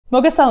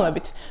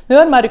მოგესალმებით. მე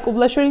ვარ მარი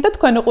კუბლაშვილი და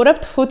თქვენ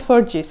უყურებთ Food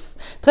for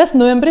G's. დღეს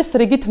ნოემბრის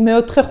რიგით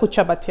მეოთხე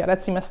ხუთშაბათია,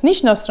 რაც იმას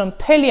ნიშნავს, რომ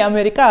მთელი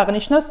ამერიკა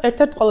აღნიშნავს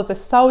ერთ-ერთ ყველაზე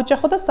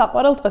საოჯახო და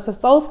საყვარელ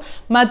დღესასწაულს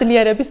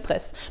მადლიერების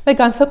დღეს. მე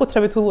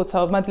განსაკუთრებით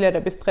ულოცავ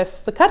მადლიერების დღეს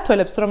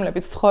ქართველებს,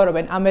 რომლებიც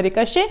ცხოვრობენ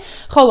ამერიკაში,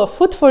 ხოლო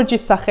Food for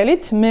G's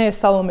სახელით მე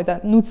სალომე და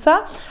ნუცა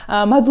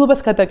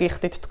მადლობას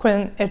გადაგიხდით თქვენ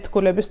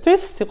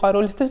ერთგულებისთვის,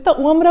 სიყვარულისთვის და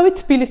უამრავი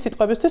თბილი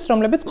სიტყვებისთვის,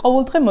 რომლებიც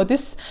ყოველდღე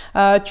მოდის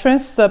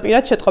ჩვენს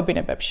პირად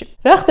შეტყობინებებში.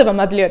 რა ხდება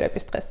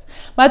მადლიერების დღეს.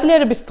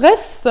 მადლიერების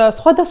დღეს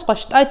სხვადასხვა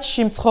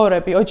შტატში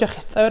მცხოვრები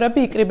ოჯახის წევრები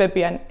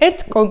იკრიბებიან ერთ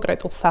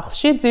კონკრეტულ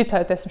სახლში,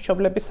 ძირითადად ეს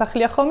მშობლების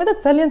სახლია ხოლმე და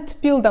ძალიან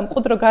თბილ და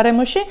მყუდრო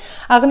გარემოში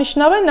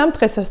აღნიშნავენ ამ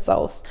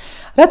დღესასწაულს.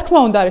 რა თქმა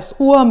უნდა არის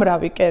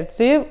უამრავი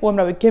კერძი,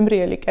 უამრავი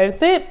გემრიელი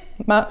კერძი,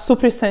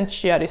 სუფრის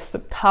ცენტრში არის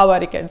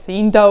მთავარი კერძი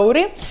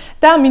ინდაური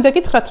და მინდა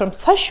გითხრათ, რომ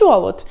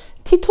საშუალოდ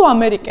თითო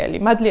ამერიკელი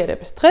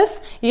მადლიერების დღეს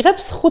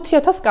იღებს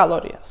 5000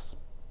 კალორიას.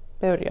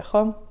 ბევრია,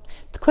 ხო?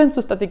 თქვენ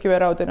ზუსტად იგივე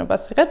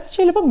რაოდენობას იღებთ,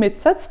 შეიძლება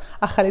მეცაც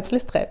ახალი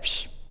წლის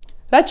დღეებში.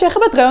 რაც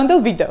შეეხება დღევანდელ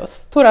ვიდეოს,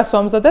 თუ რას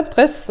ვამზადებ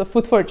დღეს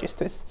Food for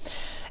G's-თვის.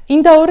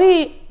 ინდაური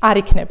არ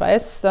იქნება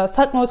ეს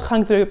საკმაოდ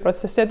ხანგრძლივი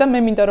პროცესია და მე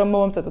მინდა რომ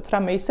მოვამზადოთ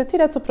რამე ისეთი,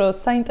 რაც უფრო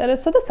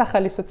საინტერესო და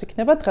სახალისოც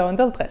იქნება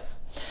დღევანდელ დღეს.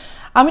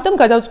 ამიტომ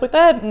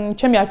გადავწყვიტე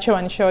ჩემი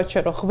არჩევანი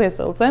შევაჩერო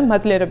ღვეზელზე,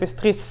 მადლიერების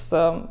დღის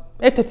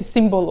ერთ-ერთი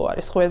სიმბოლო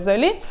არის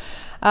ღვეზელი.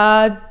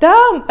 და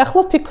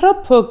ახლა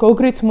ვფიქრობ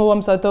გოგრით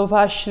მოვამზადო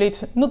ვაშლით,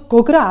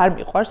 გოგრა არ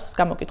მიყვარს,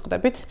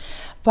 გამოგიტყდებით.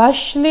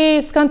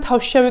 ვაშლისგან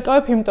თავს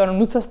შევიკავებ, იმიტომ რომ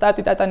ნუცა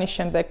სტატი ტატანის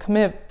შემდეგ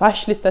მე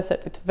ვაშლის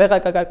დესერტით ვეღარ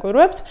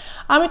გაგარკვირვებთ.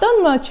 ამიტომ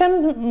ჩემ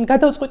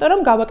გადავწყვიტე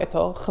რომ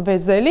გავაკეთო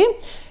ღვეზელი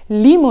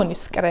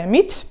ლიმონის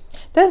კრემით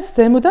და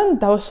ზემოდან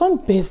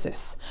დავასვამ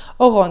ბეზეს.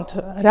 ოღონდ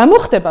რა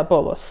მოხდება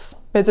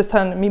ბოლოს?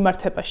 ბეზესთან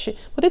მიმართებაში.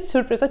 მოდით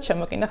სიურპრიზად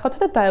შემოგინახავთ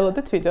და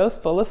დაელოდეთ ვიდეოს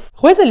ბოლოს.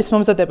 ღვეზელის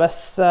მომზადებას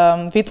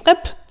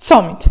ვიწყებ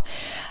ცომით.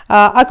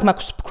 აქ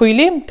მაქვს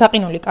ფქვილი,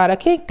 გაყინული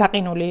კარაქი,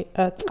 გაყინული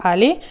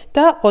წყალი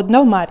და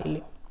ოდნავ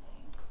მარილი.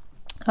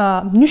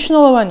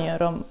 მნიშვნელოვანია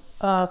რომ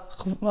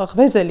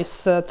ღვეზელის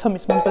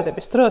ცომის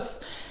მომზადების დროს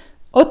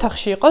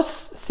ოთახში იყოს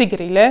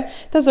სიგრილე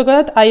და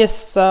ზოგადად აი ეს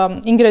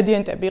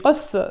ინგრედიენტები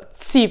იყოს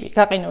ცივი,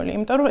 გაყინული,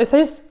 იმიტომ რომ ეს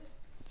არის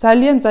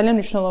ძალიან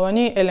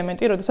მნიშვნელოვანი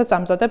ელემენტი, როდესაც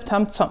ამზადებთ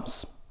ამ ცომს.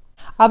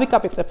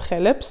 ავიკაპიცებ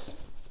ხელებს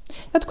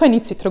და თქვენ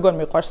იცით როგორ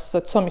მიყვარს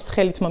ცომის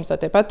ხელით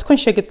მომზადება. თქვენ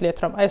შეგიძლიათ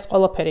რომ აი ეს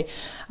ყველაფერი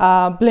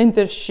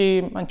ბლენდერში,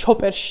 ან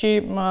ჩოპერში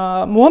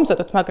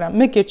მოამზადოთ, მაგრამ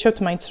მე გირჩევთ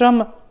მაინც რომ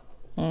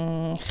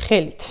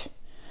ხელით.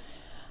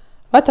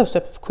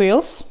 ვათავსებ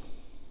ფქვილს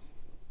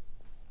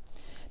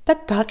და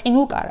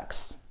გაყინულ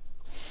კარაქს.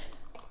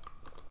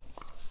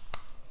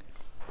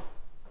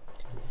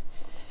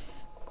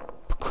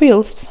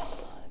 ფქვილს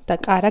და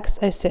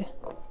კარაქს ესე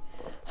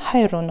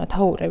ჰაერონად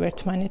აურევ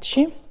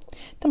ერთმანეთში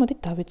და მოდით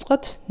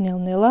დავიწყოთ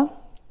ნელ-ნელა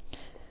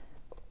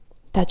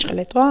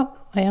დაჭყლეტვა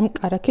აი ამ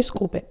კარაქის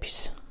კუბების.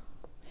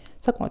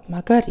 საკმაოდ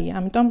მაგარია,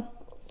 ამიტომ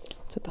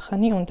ცოტა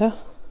ხანი უნდა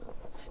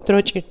დრო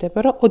ჭირდება,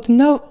 რომ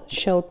ოდნავ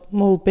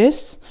შემოლბეს,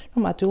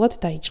 რომ ადვილად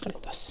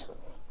დაიჭყლეტოს.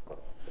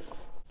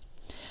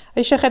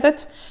 აი შეხედეთ,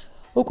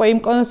 უკვე იმ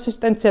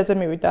კონსისტენციაზე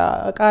მივიდა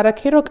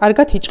კარაქი, რომ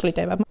კარგად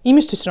იჭყლიტება.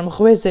 იმისთვის რომ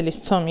ღვეზელის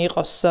ცომი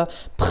იყოს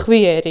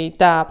ფხვიერი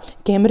და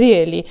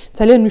გემრიელი,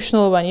 ძალიან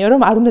მნიშვნელოვანია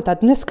რომ არ უნდა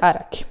დადნეს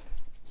კარაქი.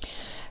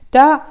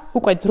 და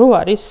უკვე დრო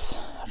არის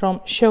რომ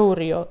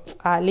შეურიო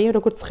წყალი,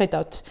 როგორც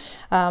ხედავთ,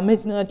 მე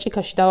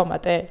ჭიქაში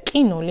დავამატე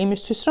ყინული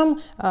იმისთვის რომ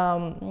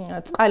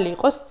წყალი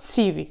იყოს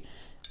ცივი,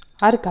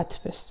 არ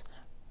გათბეს.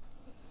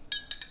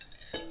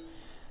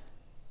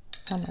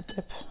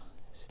 ამატებ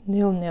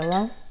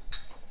ნელ-ნელა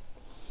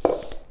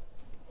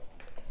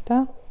და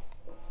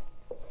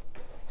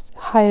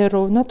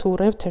ჰაეროვნად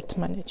ურევთ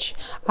ერთმანეთში.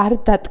 არ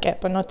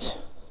დატკეპნოთ.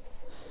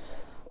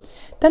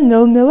 და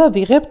ნელ-ნელა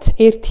ვიღებთ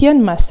ერთიან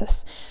მასას.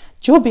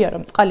 ჯობია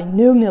რომ წყალი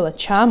ნელ-ნელა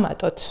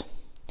ჩაამატოთ,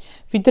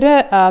 ვიდრე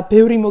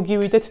ბევრი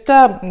მოგივიდეთ და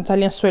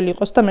ძალიან სველი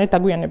იყოს და მე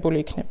დაგვიანებული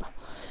იქნება.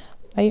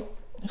 აი,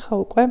 ახლა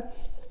უკვე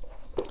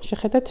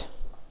შეხედეთ.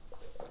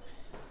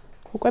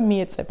 უკვე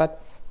მიეწება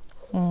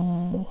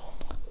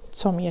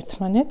ცომი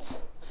ერთმანეთს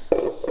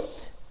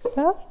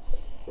და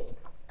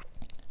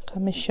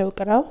მე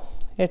შევკრავ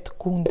ერთ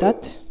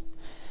გუნდად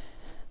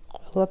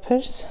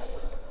ყველაფერს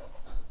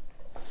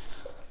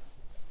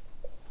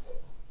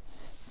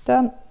და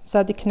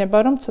მზად იქნება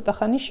რომ ცოტა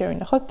ხანი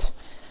შევინახოთ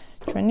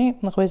ჩვენი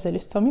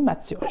ღვეზელის ცომი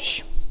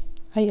მაცივარში.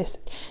 აი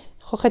ესეთ.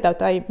 ხო ხედავთ,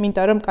 აი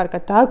მინდა რომ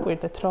კარგად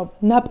დააკვირდეთ რომ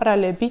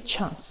ნაპრალები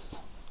ჩანს.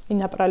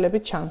 ნაპრალები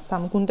ჩანს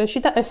ამ გუნდაში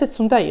და ესეც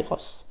უნდა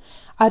იყოს.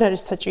 არ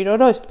არის საჭირო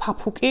რომ ეს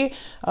ფაფუკი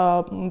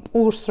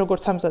პურს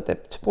როგორც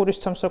ამზადებთ, პურის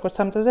ცომს როგორც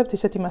ამზადებთ,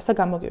 ისეთი მასა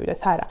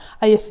გამოგივიდეთ. არა,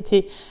 აი ესეთი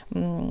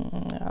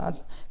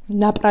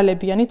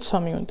ნაპრალებიანი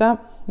ცომი უნდა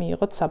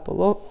მიიღოთ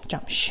საბოლოო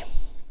ჯამში.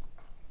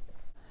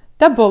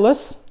 და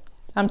ბოლოს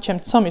ამ ჩემ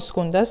ცომის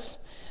გუნდას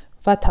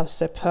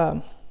ვათავსებ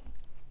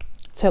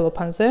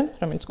ცელოფანზე,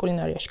 რომელიც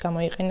კულინარიაში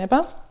გამოიყენება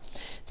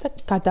და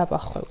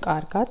გადავახვევ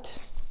კარგად.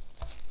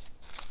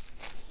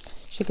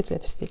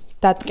 შეგიძლიათ ისეთი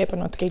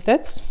დატკეპნოთ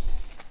კიდეც.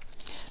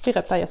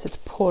 ვიღებთ აი ასეთ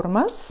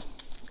ფორმას,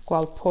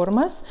 მრგვალ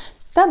ფორმას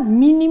და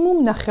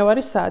მინიმუმ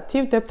 9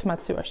 საათი ვდებთ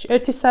მაცივარში.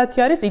 1 საათი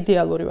არის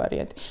იდეალური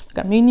ვარიანტი,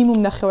 მაგრამ მინიმუმ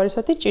 9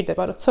 საათი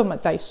ჭირდება, რომ ცომა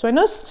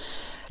დაისვენოს,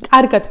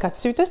 კარგად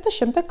გაცივდეს და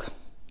შემდეგ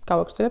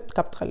გავაგრძელებთ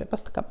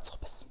გაფრთხილებას და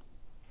გამოწყობას.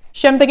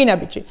 შემდეგი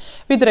ნაბიჯი.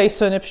 ვიდრე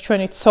ისვენებს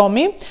ჩვენი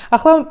ცომი,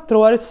 ახლა დრო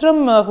არის რომ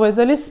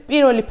ღვეზელის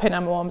პირველი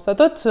ფენა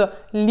მოვამზადოთ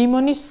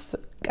ლიმონის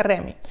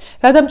კრემი.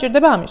 რა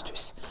დამჭირდება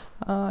ამისთვის?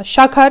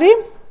 შაქარი,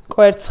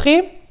 კვერცხი,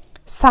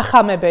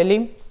 სახამებელი.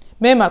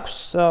 მე მაქვს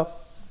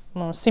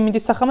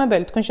სიმინდის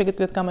სახამებელი, თქვენ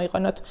შეგიძლიათ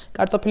გამოიყენოთ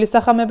კარტოფილის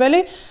სახამებელი,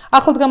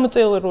 ახლად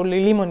გამოწვეული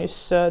ლიმონის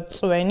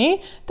წვენი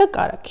და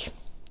კარაქი.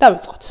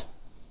 დავიწყოთ.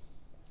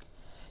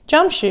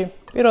 ჯამში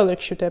პირველ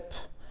რიგში ვდებ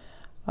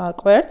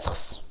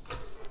კვერცხს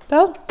და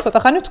ცოტა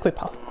ხანი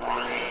ვთქვიფავ.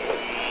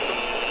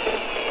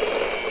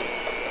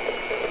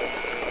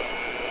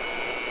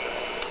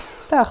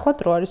 და ახლა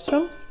დრო არის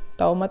რომ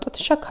დავუმატოთ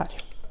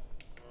შაქარი.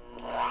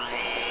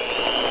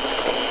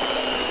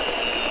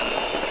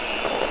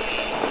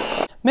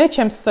 მე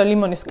ჩემს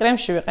ლიმონის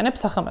კრემში ვიყენებ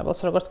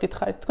სახამებელს, როგორც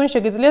გითხარით. თქვენ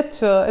შეგიძლიათ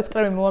ეს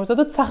კრემი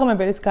მოვამზადოთ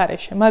სახამებელის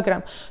გარეშე,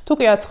 მაგრამ თუ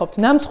კი აცხობთ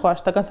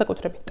ნამცხვარს და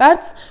განსაკუთრებით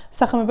ტარტს,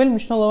 სახამებელი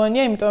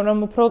მნიშვნელოვანია, იმიტომ რომ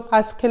უფრო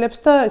ასქელებს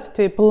და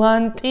ესეთი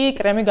ბლანტი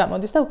კრემი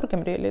გამოდის და უფრო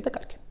გემრიელია და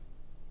კარგი.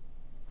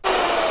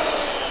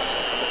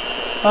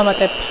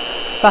 ვამატებ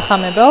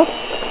სახამებელს.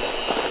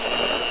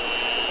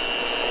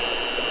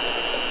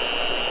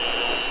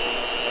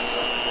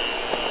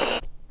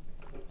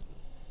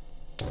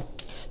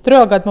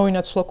 დროა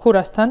გადმოვინაცვლო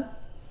ქურასთან.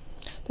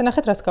 და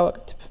ნახეთ რას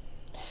გავაკეთებ.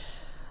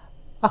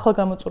 ახლა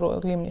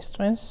გამოწურველ ლიმნის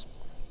წვენს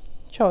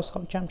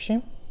ჩავასხავ ჯამში.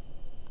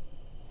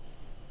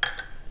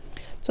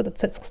 ცოტა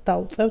ცეცხლს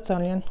დავუწევ,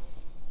 ძალიან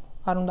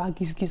არ უნდა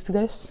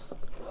აგიზგიზდეს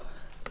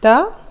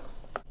და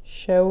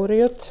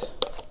შევურიოთ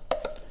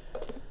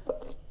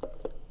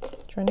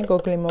ჩვენი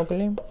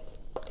გოგლი-მოგლი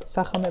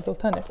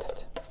სახამებელთან ერთად.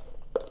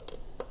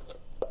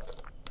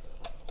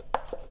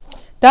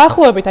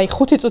 დაახლოებით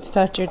 5 წუთიც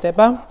არ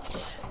ჭირდება.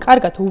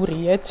 კარგად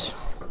ურიეთ.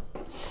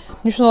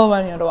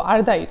 მნიშვნელოვანია რომ არ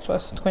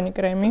დაიწვას თქვენი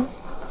კრემი.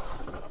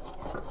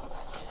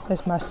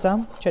 ეს მასა,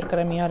 ჯერ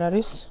კრემი არ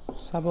არის,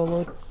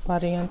 საბოლოო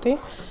ვარიანტი.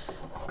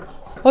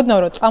 ოდნავ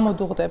რომ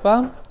წამოდუღდება,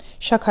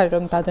 შაქარი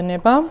რომ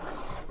დადნება,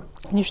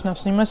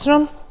 ნიშნავს იმას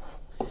რომ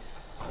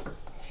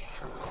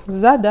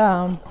ზადა.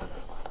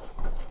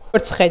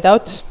 როგორც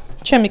ხედავთ,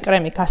 ჩემი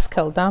კრემი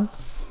გასქელდა.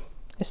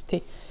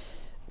 ესეთი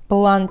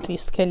ბლანტი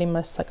სქელი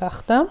მასა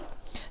გახდა.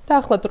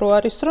 და ახლა დრო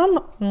არის რომ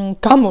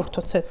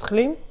გამორთო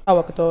ცეცხლი,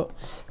 ავაგდო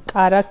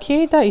კარაქი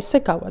და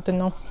ისე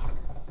გავადნო.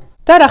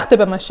 და რა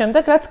ხდება მას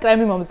შემდეგ, რაც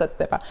კრემი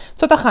მომზადდება?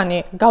 ცოტა ხანი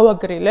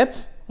გავაგრილებ,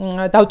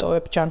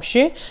 დავტოვებ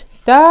ჯამში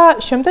და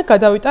შემდეგ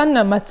გადავიტან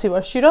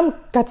მაცივარში, რომ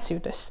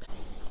გაცივდეს.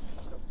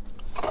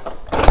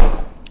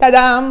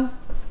 ტადამ!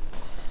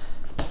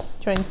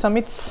 ჩვენი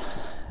ცომიც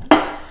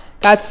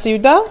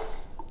გაცივდა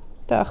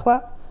და ახლა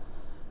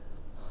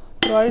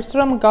დრო არის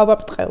რომ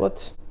გავაფრთხილოთ.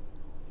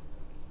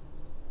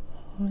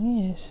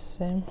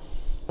 ესე.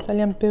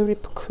 ძალიან ბევრი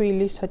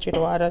ფქვილი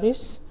საჭირო არ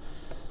არის.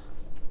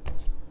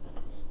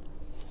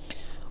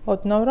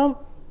 ოდნავ რომ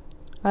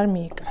არ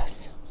მიიკრას.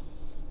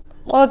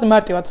 ყველაზე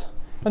მარტივად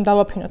რომ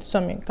დავაფინოთ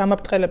ცომი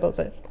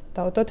გამაფრთხილებელზე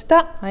დავდოთ და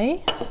აი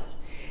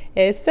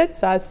ესეც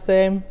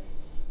ასე.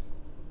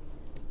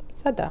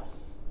 სადა.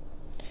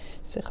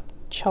 ესე ხა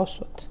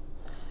ჩავსვათ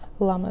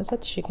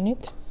ლამაზად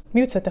შიგნით.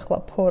 მივცეთ ახლა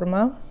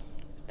ფორმა,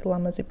 ესეთი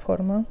ლამაზი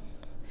ფორმა.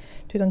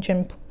 თვითონ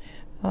ჩემი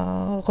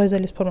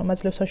ღვეზელის ფორმა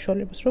მაძლევს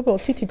საშუალებას, რომ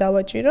უბრალოდ თითი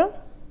დავაჭირო.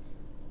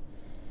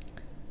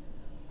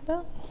 და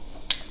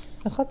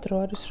ახლა დრო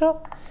არის, რომ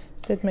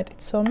ზედმეტი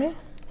ცომი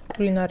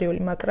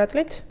კულინარიული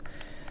მაკრატლით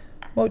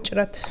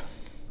მოვჭრათ.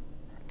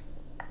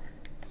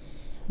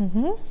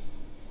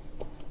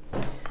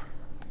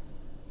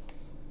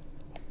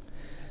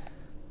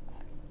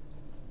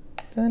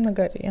 და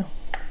მაგარია.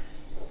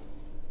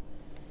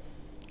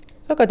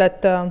 ზოგადად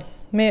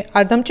მე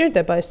არ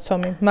დამჭირდება ეს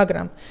ცომი,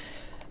 მაგრამ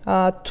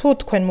თუ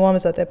თქვენ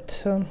მოამზადებთ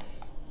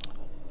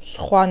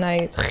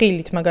სხვანაირ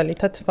ხილით,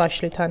 მაგალითად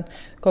ვაშლითან,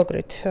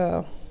 გოგრით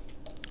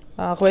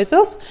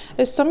ღვეზელს,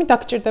 ეს ცომი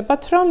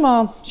დაგჭირდებათ, რომ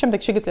შემდეგ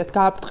შეგიძლიათ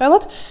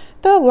გააფრთხილოთ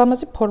და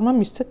ლამაზი ფორმა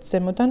მისცეთ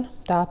ზემოდან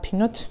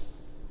დააფინოთ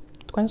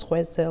თქვენს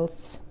ღვეზელს.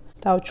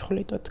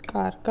 დავჩხლიდოთ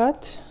კარგად,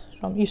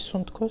 რომ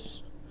ისუნთქოს.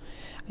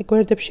 აი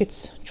გვერდებშიც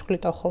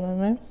ჩხლიდავ ხოლმე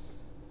მე.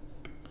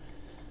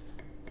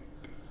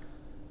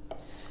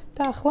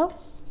 და ახლა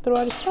დრო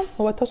არის რომ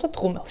მოვათავსოთ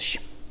ღუმელში.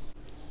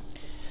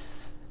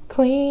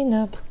 Clean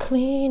up,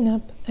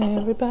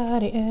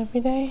 everybody,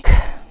 every day.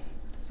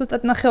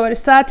 ზუსტად 9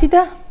 საათი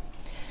და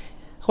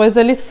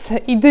ღვეზელის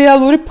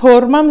იდეალური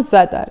ფორმა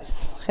მზად არის.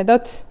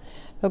 ხედავთ,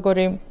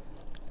 როგორი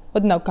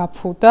ოდნავ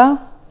გაფუდა.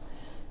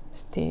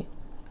 ესეთი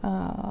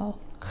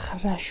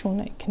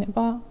ხრაშუნა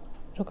იქნება,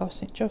 რო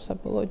გავსინჯავ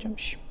საბოლოო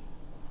ჯამში.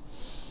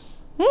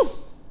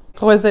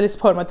 ღვეზელის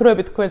ფორმა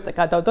დროებით გვერდზე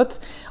გადავდოთ,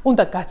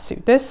 უნდა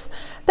გაცივდეს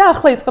და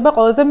ახლა იწყება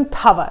ყველაზე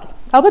მთავარი.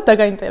 ალბათ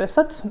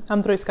დაგაინტერესათ ამ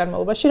დროის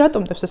განმავლობაში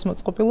რატომ დევს ეს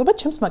მოწყობილობა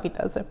ჩემს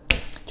მაგიტაზე.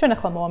 ჩვენ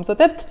ახლა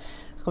მოვამზადებთ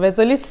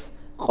ღვეზელის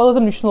ყველაზე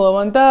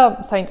მნიშვნელოვან და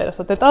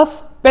საინტერესო დეტალს,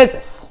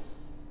 ბეზეს.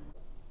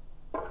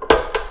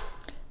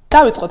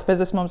 დავიწყოთ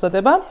ბეზეს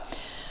მომზადება.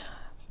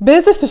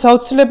 ბეზესთვის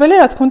აუცილებელია,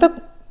 რა თქმა უნდა,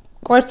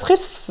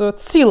 კვერცხის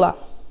ცილა.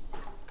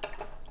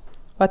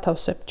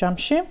 ვათავსებ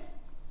ჯამში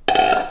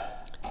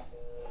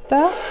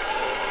და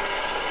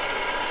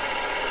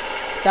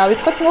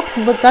დავიწყოთ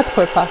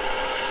გათქვეფა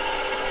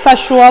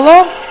საშუალო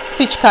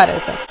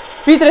სიჩქარეზე.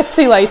 ვიდრე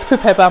ცილა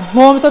ითქვიფება,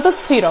 მოვამზადოთ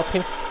სიროფი.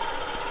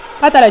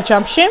 პატარა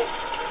ჯამში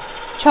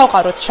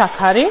ჩავყაროთ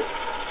შაქარი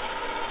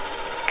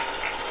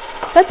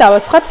და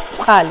დავასხათ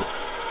წყალი.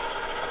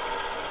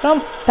 რომ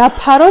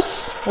დაფაროს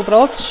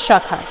უბრალოდ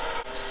შაქარი.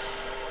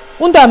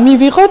 უნდა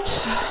მივიღოთ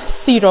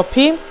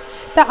სიროფი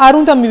და არ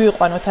უნდა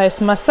მივიყვანოთ ეს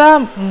მასა,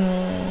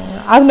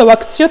 არ უნდა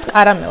ვაქციოთ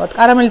კარამელად.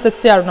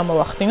 კარამელიზაცია არ უნდა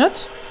მოვახდინოთ.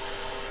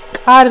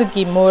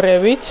 კარგი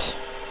მორევით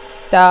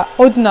და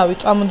ოდნავი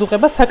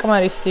წამოდუღება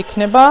საკმარისი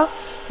იქნება,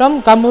 რომ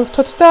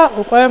გამოვთოთ და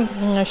უკვე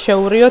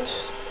შეურიოთ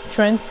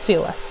ჩვენ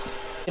ცილას.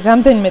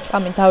 რამდენიმე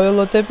წამი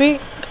დაველოდები,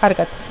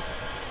 კარგად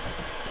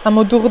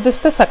წამოდუღდეს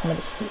და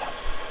საკმარისია.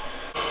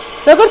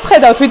 როგორც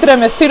ხედავთ, ვიდრე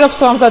მე სიროფს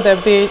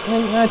ვამზადებდი,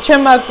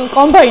 ჩემმა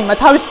კომბაინმა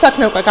თავისი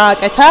საქმე უკვე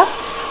გააკეთა.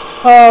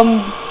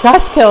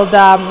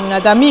 გასქელდა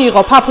და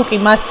მიიღო ფაფუკი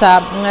მასა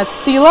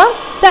ცილა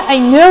და აი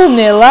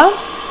ნელ-ნელა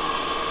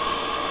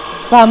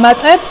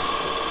ვამატებ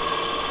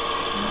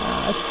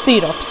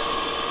სიროფს.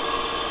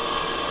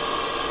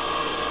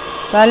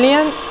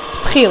 ძალიან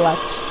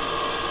ფრთხილად.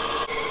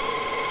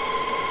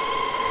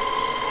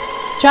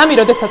 ჯამი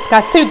როდესაც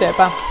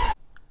გაცივდება,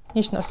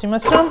 ნიშნავს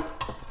იმას, რომ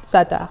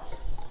მზადაა.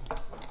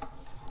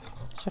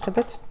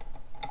 შეხედეთ?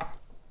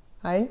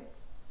 აი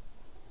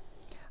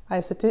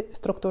ესეთი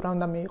სტრუქტურა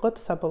უნდა მიიღოთ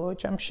საბოლოო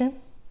ჯამში.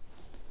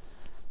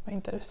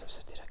 მაინტერესებს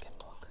ერთი რა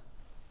გემოვაკ.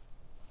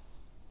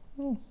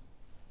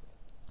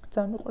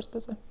 ძალიან მიყვარს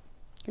ბეზე.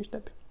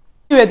 გიჟდები.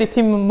 მივედით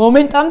იმ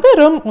მომენტამდე,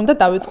 რომ უნდა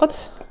დავიწყოთ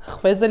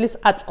ღვეზელის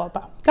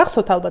აწყობა.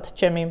 გახსოვთ ალბათ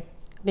ჩემი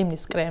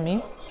ლიმნის კრემი,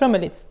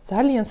 რომელიც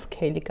ძალიან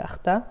სქელი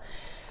გახდა.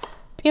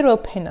 პირველ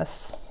ფენას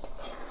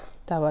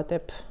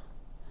დავადებ.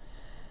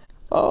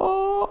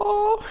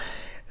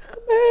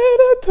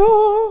 ხმერეთო.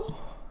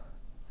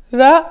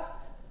 რა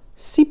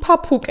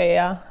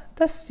სიფაფუკეა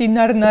და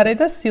სინარნარე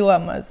და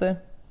სილამაზე.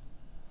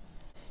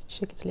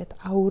 შეგიძლიათ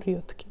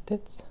აურიოთ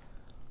კიდეც.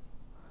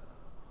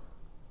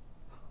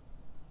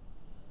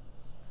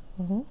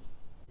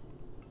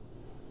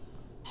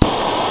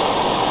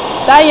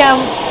 და ამ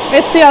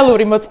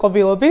სპეციალური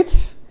მოწყობილობით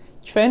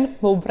ჩვენ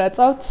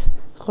მოვბრაწავთ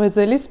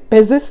ღვეზელის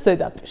ბეზეს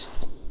ზედაპირს.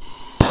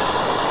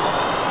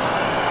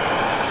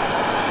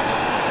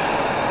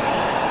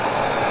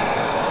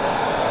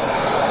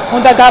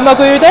 უნდა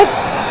გამოგვივიდეს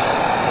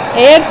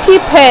ერთი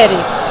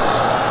ფერი.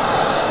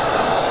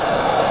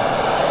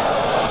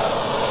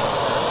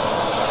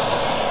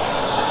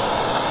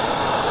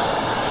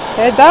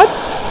 ხედავთ?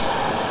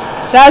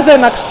 რაზე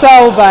მაქვს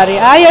საუბარი?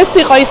 აი ეს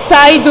იყო ის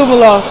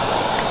საიდუმლო,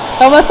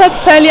 რომელსაც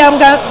მთელი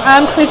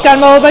ამ ხნის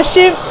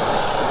განმავლობაში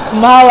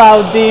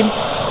მალავდი.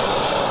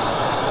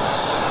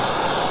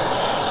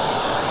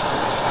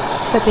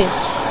 ესეთი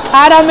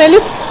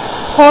კარამელის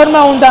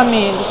ფორმა უნდა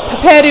მიიღოს,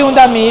 ფერი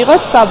უნდა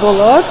მიიღოს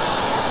საბოლოოდ.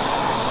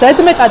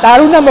 ზედმეტად არ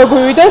უნდა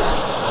მოგვივიდეს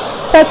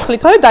ცეცხლი,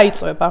 თორე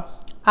დაიწვება.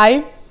 აი,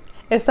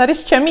 ეს არის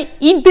ჩემი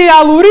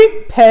იდეალური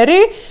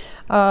ფერი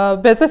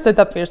ბეზეს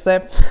ზედაპირზე.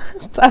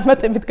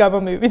 წარმატებით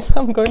გამომივიდა,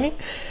 მგონი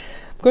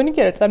კი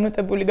არა,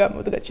 წარმატებული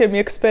გამოდგა ჩემი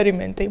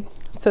ექსპერიმენტი.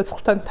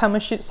 ცეცხლთან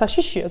თამაში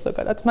საშიშია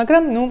ზოგადად,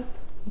 მაგრამ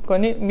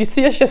მგონი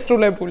მისია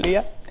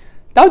შესრულებულია.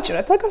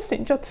 დავჭრათ და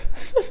გავსინჯოთ.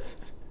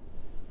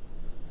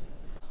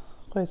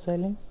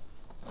 ღვეზელი.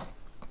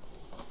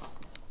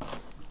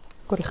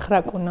 გორი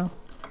ხრაკუნა.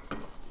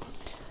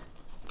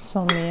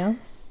 ცომია.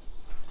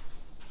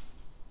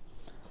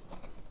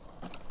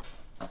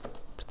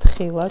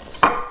 ფრთხილად.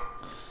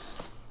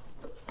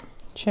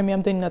 ჩემი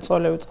ამდენი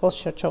ნაწოლევი წყალს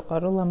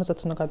შერჩავყარო, ლამაზად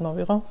უნდა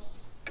გადმოვიღო.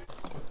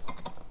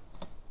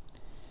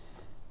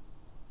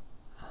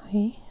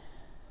 აი.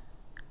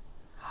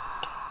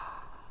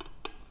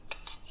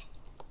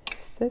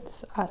 ესეც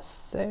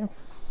ასე.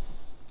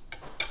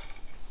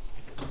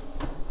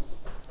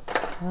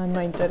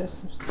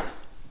 მაინტერესებს.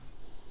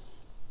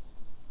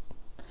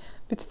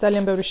 ვიცი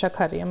ძალიან ბევრი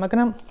შაქარია,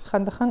 მაგრამ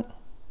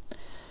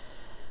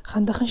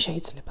ხანდახან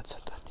შეიძლება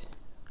ცოტათი.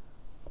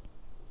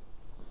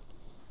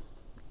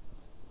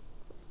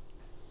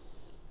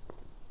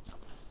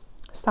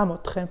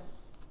 სამოთხე.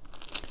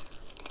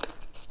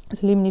 ეს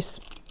ლიმნის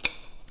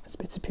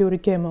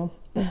სპეციფიური გემო,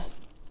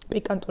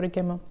 პიკანტური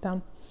გემო და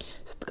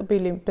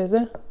სტკბილი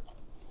ბეზე.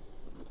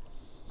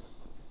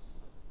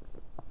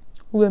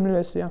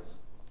 უემლესია.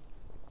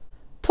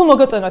 თუ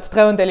მოგეწონათ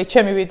დღევანდელი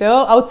ჩემი ვიდეო,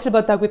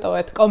 აუცილებლად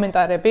დაგვიტოვეთ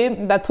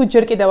კომენტარები და თუ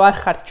ჯერ კიდევ არ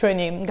ხართ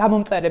ჩვენი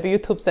გამომწერები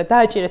YouTube-ზე,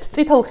 დააჭირეთ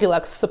წითელ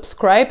ღილაკს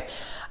subscribe.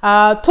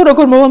 თუ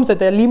როგორ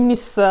მოვამზადე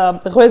ლიმნის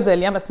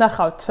ღვეზელი, ამას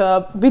ნახავთ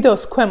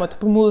ვიდეოს ქვემოთ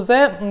ბმულზე,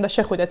 უნდა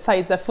შეხვიდეთ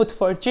საიტზე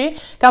food4g,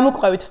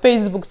 გამოგვყევით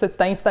Facebook-ზეც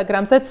და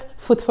Instagram-ზეც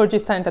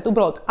food4g-სთან ერთად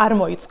უბრალოდ არ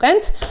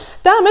მოიწყენთ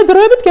და მე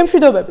დროებით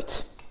გემშვიდობებით.